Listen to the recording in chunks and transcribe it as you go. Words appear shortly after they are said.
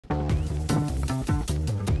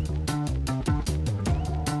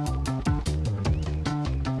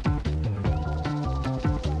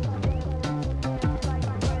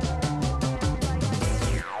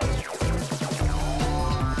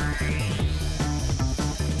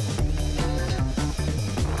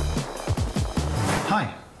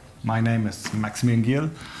My name is Maximilian Giel.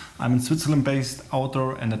 I'm a Switzerland-based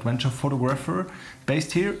outdoor and adventure photographer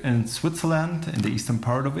based here in Switzerland, in the eastern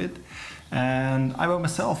part of it. And I by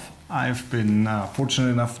myself, I've been fortunate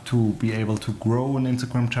enough to be able to grow an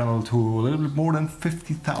Instagram channel to a little bit more than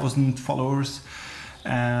 50,000 followers.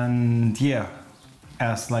 And yeah,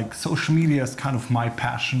 as like social media is kind of my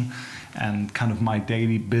passion and kind of my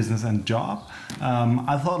daily business and job,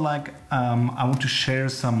 I thought I want to share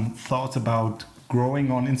some thoughts about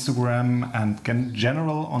growing on Instagram and in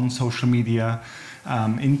general on social media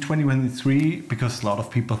in 2023, because a lot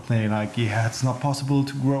of people say like, yeah, it's not possible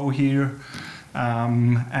to grow here.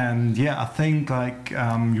 And yeah, I think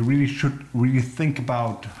you really should think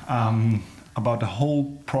about the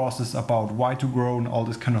whole process, about why to grow and all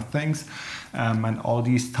these kind of things. And all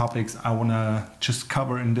these topics I want to just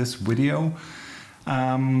cover in this video.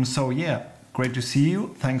 So yeah, great to see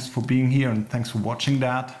you. Thanks for being here and thanks for watching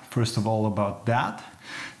that. First of all, about that.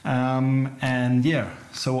 And yeah,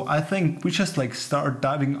 so I think we just start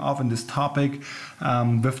diving off in this topic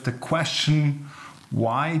with the question,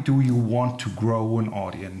 why do you want to grow an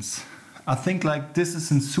audience? I think this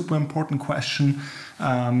is a super important question.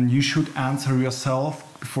 You should answer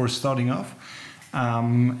yourself before starting off.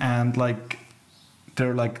 And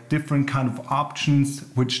there are different kind of options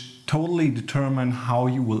which totally determine how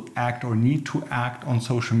you will act or need to act on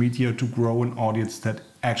social media to grow an audience that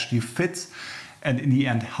actually fits and in the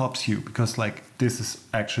end helps you, because this is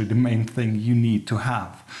actually the main thing you need to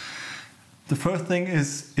have. The first thing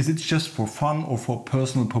is it just for fun or for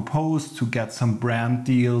personal purpose, to get some brand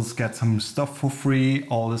deals, get some stuff for free,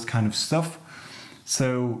 all this kind of stuff?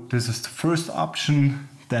 So this is the first option.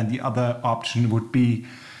 Then the other option would be,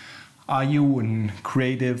 are you a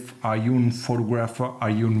creative? Are you a photographer? Are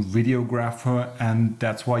you a videographer? And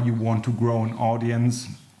that's why you want to grow an audience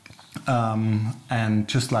and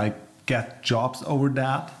just get jobs over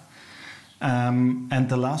that. And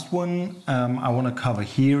the last one I want to cover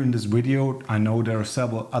here in this video, I know there are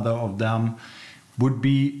several other of them, would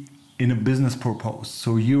be in a business purpose.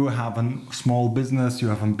 So you have a small business, you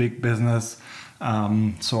have a big business.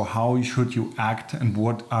 So how should you act and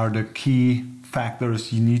what are the key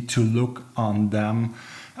factors you need to look on them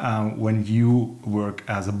when you work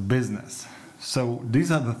as a business? So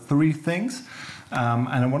these are the three things. And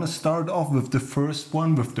I want to start off with the first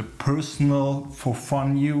one, with the personal for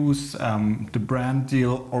fun use, the brand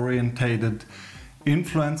deal orientated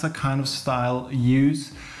influencer kind of style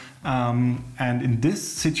use. And in this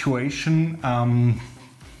situation,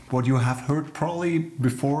 what you have heard probably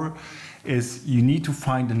before is you need to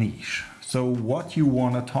find a niche. So what you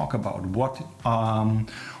want to talk about, what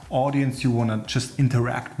audience you want to just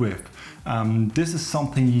interact with. This is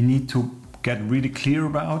something you need to get really clear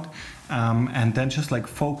about, and then just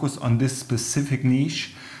focus on this specific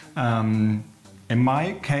niche. In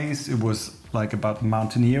my case, it was about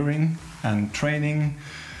mountaineering and training,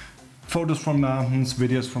 photos from mountains,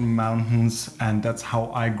 videos from mountains, and that's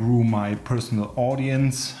how I grew my personal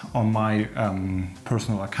audience on my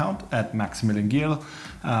personal account at Maximilian Giel.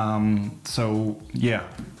 So yeah,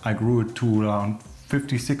 I grew it to around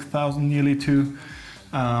 56,000 nearly too.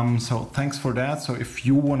 So thanks for that. So if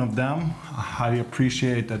you're one of them, I highly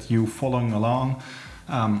appreciate that you following along.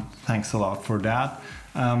 Thanks a lot for that.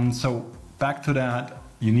 So back to that,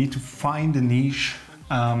 you need to find a niche,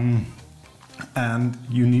 and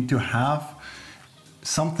you need to have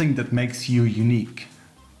something that makes you unique.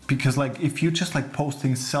 Because if you're just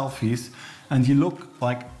posting selfies and you look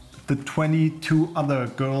like the 22 other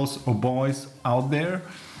girls or boys out there,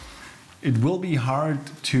 it will be hard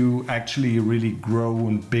to actually really grow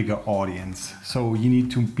a bigger audience. So you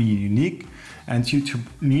need to be unique, and you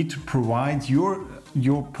need to provide your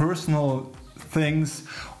personal things,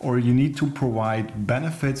 or you need to provide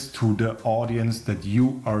benefits to the audience that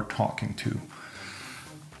you are talking to.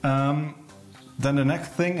 Then the next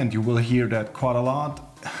thing, and you will hear that quite a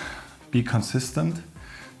lot, be consistent.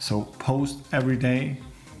 So post every day.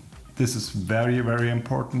 This is very, very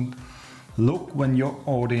important. Look when your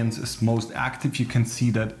audience is most active. You can see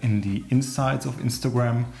that in the insights of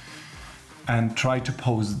Instagram, and try to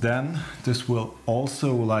post then. This will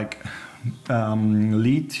also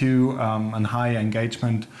lead to a high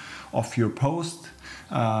engagement of your post.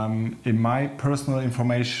 In my personal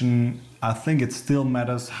information, I think it still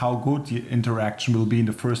matters how good the interaction will be in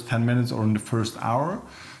the first 10 minutes or in the first hour.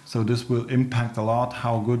 So this will impact a lot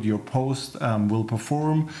how good your post will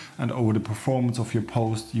perform, and over the performance of your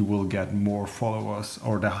post you will get more followers,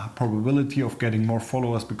 or the probability of getting more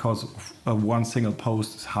followers because of one single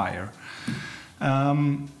post is higher.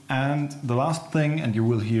 And the last thing, and you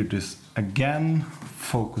will hear this again,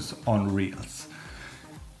 focus on Reels.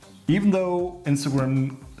 even though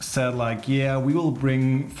Instagram said like, yeah, we will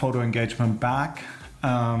bring photo engagement back,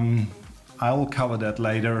 I will cover that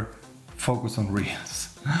later. Focus on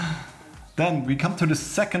Reels. Then we come to the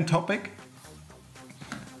second topic.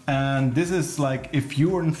 And this is like, if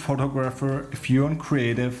you're a photographer, if you're a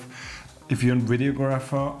creative, if you're a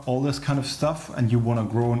videographer, all this kind of stuff, and you want to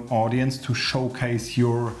grow an audience to showcase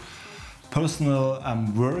your personal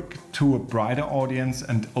work to a brighter audience,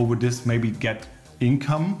 and over this maybe get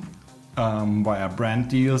income via brand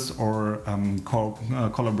deals or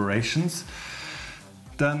collaborations,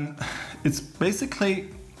 then it's basically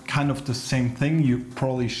kind of the same thing. You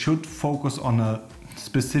probably should focus on a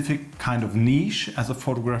specific kind of niche as a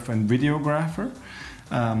photographer and videographer.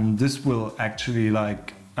 This will actually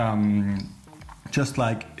like just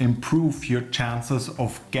like improve your chances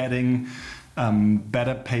of getting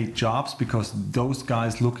better paid jobs, because those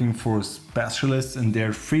guys looking for specialists in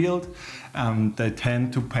their field, they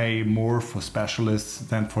tend to pay more for specialists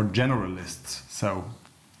than for generalists. So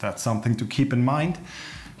that's something to keep in mind.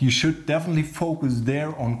 You should definitely focus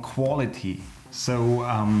there on quality. So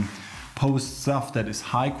post stuff that is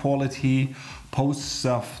high quality, post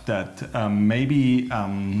stuff that maybe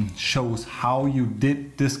shows how you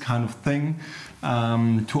did this kind of thing,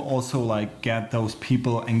 to also like get those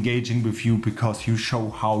people engaging with you because you show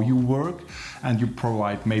how you work and you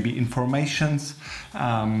provide maybe informations.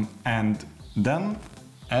 And then,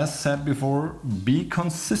 as said before, be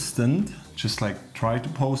consistent. Just like try to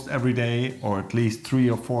post every day, or at least 3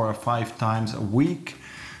 or 4 or 5 times a week.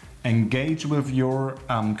 Engage with your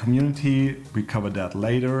community. We cover that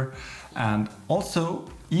later. And also,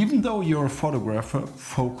 even though you're a photographer,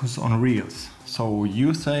 focus on Reels. So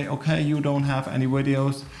you say, okay, you don't have any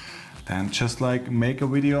videos, then just like make a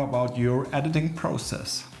video about your editing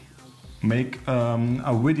process. Make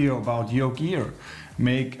a video about your gear.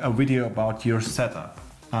 Make a video about your setup.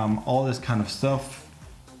 All this kind of stuff.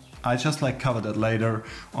 I just like cover that later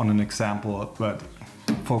on an example, but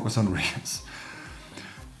focus on Reels.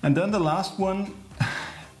 And then the last one,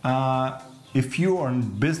 if you are in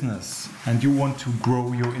business and you want to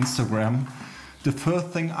grow your Instagram, the first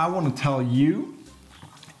thing I want to tell you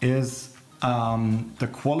is the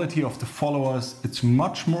quality of the followers. It's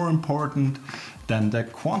much more important than the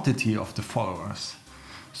quantity of the followers.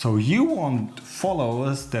 So you want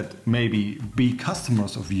followers that maybe be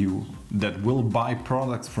customers of you, that will buy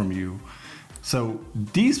products from you. So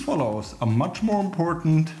these followers are much more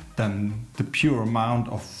important than the pure amount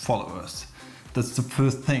of followers. That's the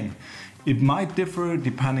first thing. It might differ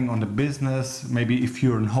depending on the business. Maybe if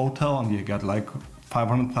you're in a hotel and you get like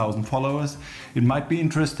 500,000 followers, it might be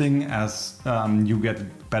interesting as you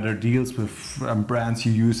get better deals with brands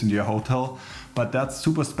you use in your hotel. But that's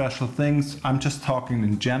super special things. I'm just talking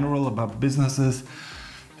in general about businesses.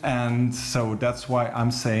 And so that's why I'm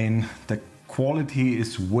saying the quality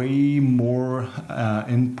is way more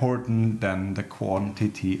important than the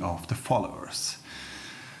quantity of the followers.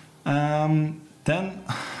 Then,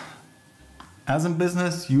 as in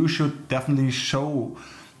business, you should definitely show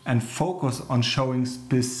and focus on showing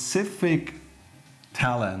specific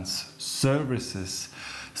talents, services,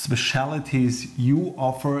 specialities you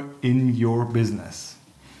offer in your business.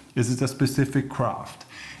 Is it a specific craft?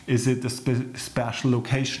 Is it a special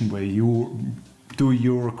location where you do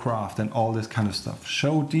your craft and all this kind of stuff?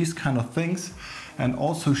 Show these kind of things, and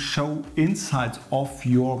also show insights of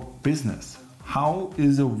your business. How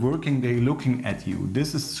is a working day looking at you?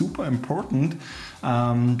 This is super important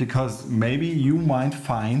because maybe you might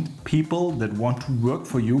find people that want to work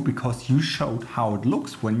for you because you showed how it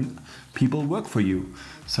looks when people work for you.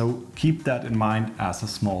 So keep that in mind as a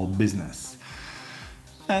small business.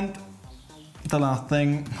 And the last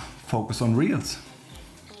thing, focus on Reels.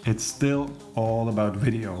 It's still all about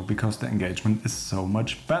video because the engagement is so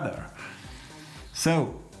much better.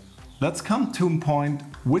 So let's come to a point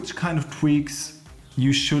which kind of tweaks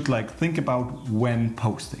you should think about when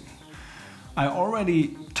posting. I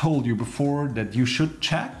already told you before that you should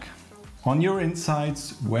check on your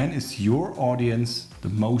insights when is your audience the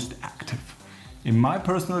most active. In my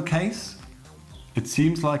personal case, it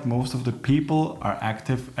seems like most of the people are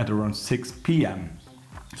active at around 6 p.m.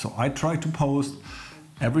 So I try to post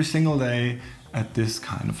every single day at this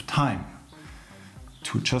kind of time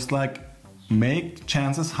to just make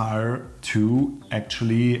chances higher to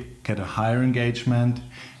actually get a higher engagement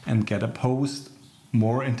and get a post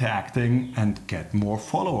more interacting and get more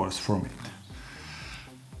followers from it.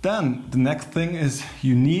 Then the next thing is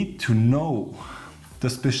you need to know the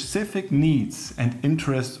specific needs and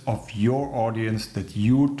interests of your audience that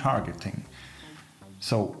you're targeting.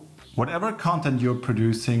 So whatever content you're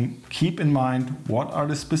producing, keep in mind what are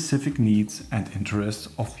the specific needs and interests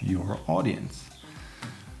of your audience.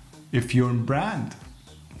 If you're a brand,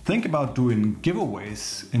 think about doing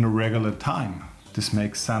giveaways in a regular time. This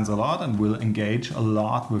makes sense a lot and will engage a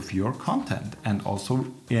lot with your content and also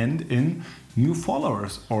end in new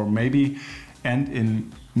followers, or maybe end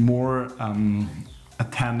in more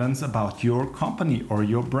attendance about your company or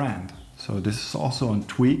your brand. So this is also a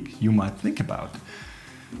tweak you might think about.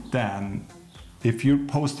 Then if you're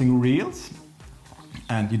posting reels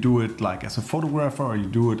and you do it like as a photographer or you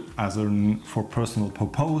do it as for personal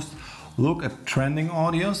post, look at trending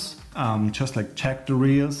audios, just like check the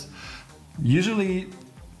reels. Usually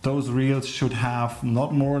those reels should have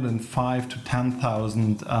not more than 5,000 to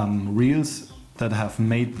 10,000 reels that have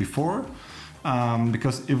made before,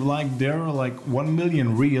 because if like there are like 1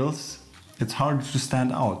 million reels, it's hard to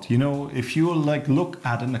stand out. You know, if you like look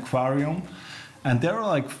at an aquarium and there are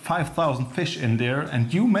like 5,000 fish in there,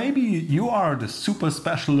 and you are the super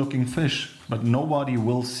special looking fish, but nobody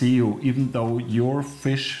will see you, even though you're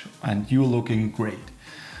fish and you're looking great.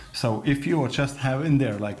 So if you just have in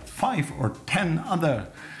there like 5 or 10 other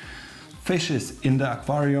fishes in the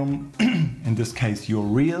aquarium, in this case your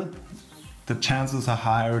reel, the chances are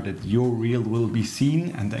higher that your reel will be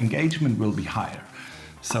seen and the engagement will be higher.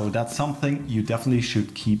 So that's something you definitely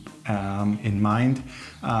should keep in mind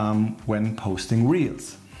when posting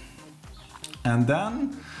reels. And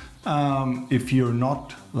then if you're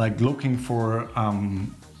not like looking for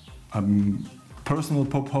a personal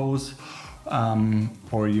purpose,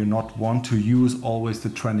 or you not want to use always the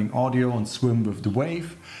trending audio and swim with the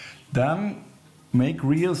wave, then make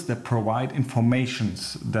reels that provide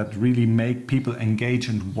informations that really make people engage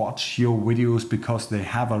and watch your videos, because they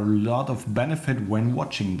have a lot of benefit when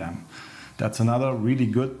watching them. That's another really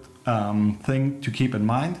good thing to keep in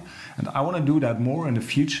mind, and I want to do that more in the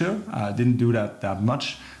future. I didn't do that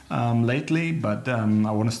much lately, but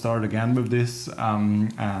I want to start again with this,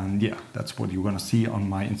 and yeah, that's what you're going to see on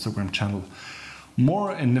my Instagram channel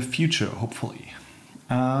more in the future, hopefully.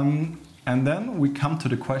 And then we come to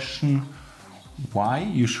the question why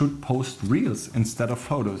you should post reels instead of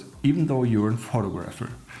photos, even though you're a photographer.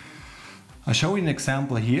 I'll show you an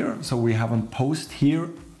example here. So we have a post here,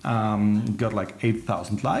 got like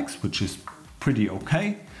 8,000 likes, which is pretty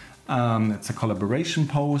okay. It's a collaboration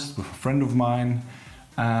post with a friend of mine.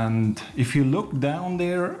 And if you look down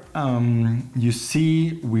there, you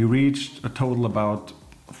see we reached a total about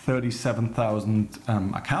 37,000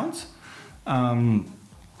 accounts.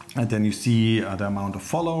 And then you see the amount of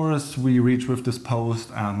followers we reach with this post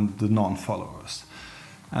and the non-followers.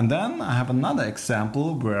 And then I have another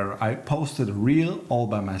example where I posted a reel all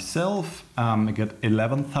by myself. I get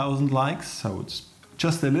 11,000 likes, so it's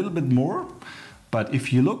just a little bit more. But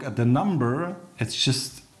if you look at the number, it's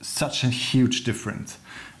just such a huge difference.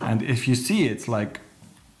 And if you see, it's like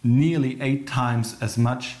nearly 8 times as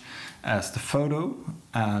much as the photo.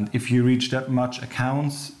 And if you reach that much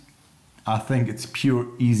accounts, I think it's pure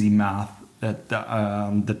easy math that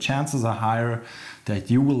the chances are higher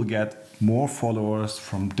that you will get more followers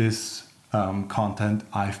from this content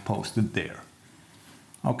I've posted there.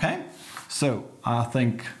 Okay, so I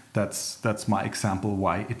think that's my example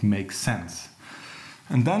why it makes sense.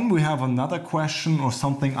 And then we have another question, or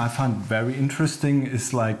something I find very interesting,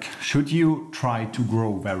 is like, should you try to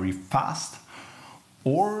grow very fast,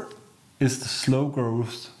 or is the slow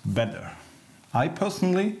growth better? I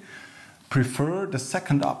personally prefer the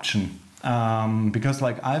second option, because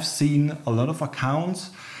like I've seen a lot of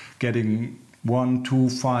accounts getting 1, 2,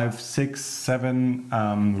 5, 6,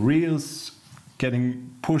 7 reels,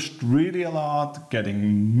 getting pushed really a lot,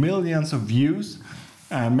 getting millions of views,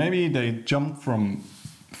 and maybe they jump from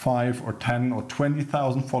 5 or 10 or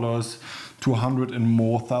 20,000 followers to 100 and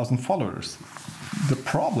more thousand followers. The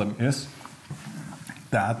problem is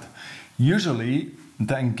that usually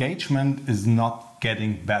the engagement is not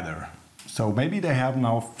getting better. So maybe they have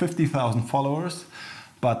now 50,000 followers,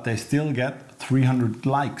 but they still get 300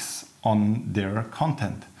 likes on their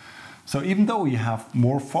content. So even though you have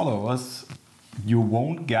more followers, you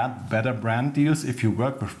won't get better brand deals if you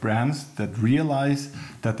work with brands that realize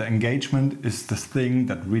that the engagement is the thing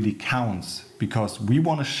that really counts, because we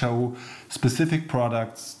want to show specific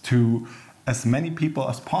products to as many people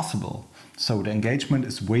as possible. So the engagement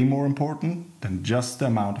is way more important than just the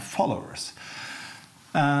amount of followers.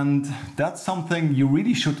 And that's something you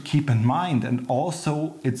really should keep in mind. And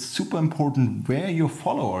also it's super important where your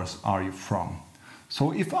followers are you from.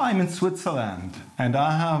 So if I'm in Switzerland and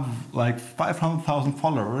I have like 500,000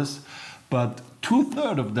 followers, but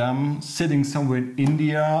 2/3 of them sitting somewhere in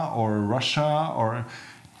India or Russia, or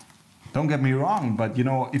don't get me wrong, but you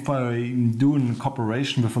know, if I'm doing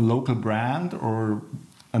cooperation with a local brand or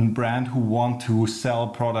a brand who want to sell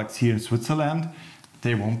products here in Switzerland,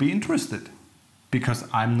 they won't be interested because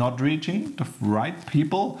I'm not reaching the right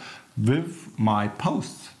people with my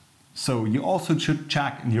posts. So you also should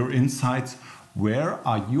check in your insights, where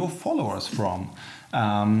are your followers from?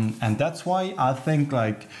 And that's why I think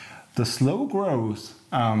like the slow growth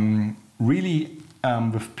really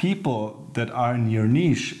with people that are in your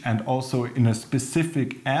niche and also in a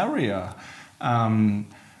specific area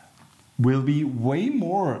will be way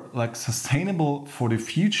more like sustainable for the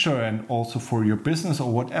future and also for your business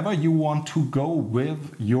or whatever you want to go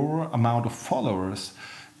with your amount of followers,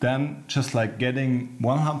 than just like getting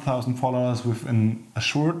 100,000 followers within a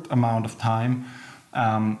short amount of time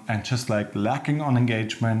and just like lacking on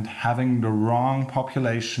engagement, having the wrong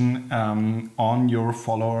population on your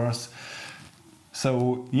followers.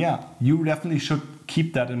 So yeah, you definitely should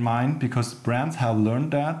keep that in mind, because brands have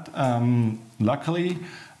learned that, luckily,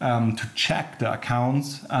 to check the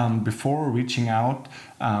accounts before reaching out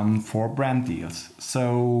for brand deals.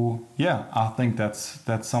 So yeah, I think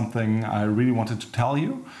that's something I really wanted to tell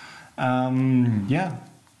you. Yeah,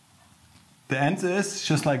 the answer is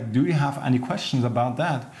just like, do you have any questions about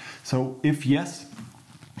that? So if yes,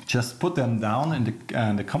 just put them down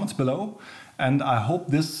in the comments below. And I hope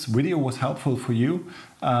this video was helpful for you.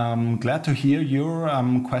 Glad to hear your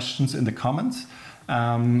questions in the comments.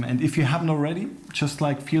 And if you haven't already, just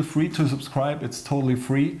like feel free to subscribe. It's totally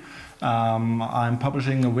free. I'm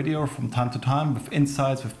publishing a video from time to time with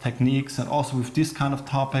insights, with techniques, and also with these kind of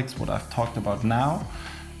topics, what I've talked about now.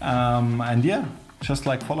 And yeah, just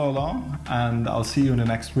like follow along, and I'll see you in the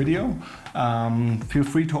next video. Feel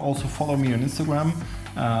free to also follow me on Instagram.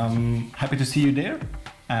 Happy to see you there.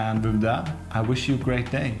 And with that, I wish you a great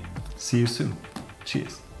day. See you soon.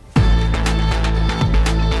 Cheers.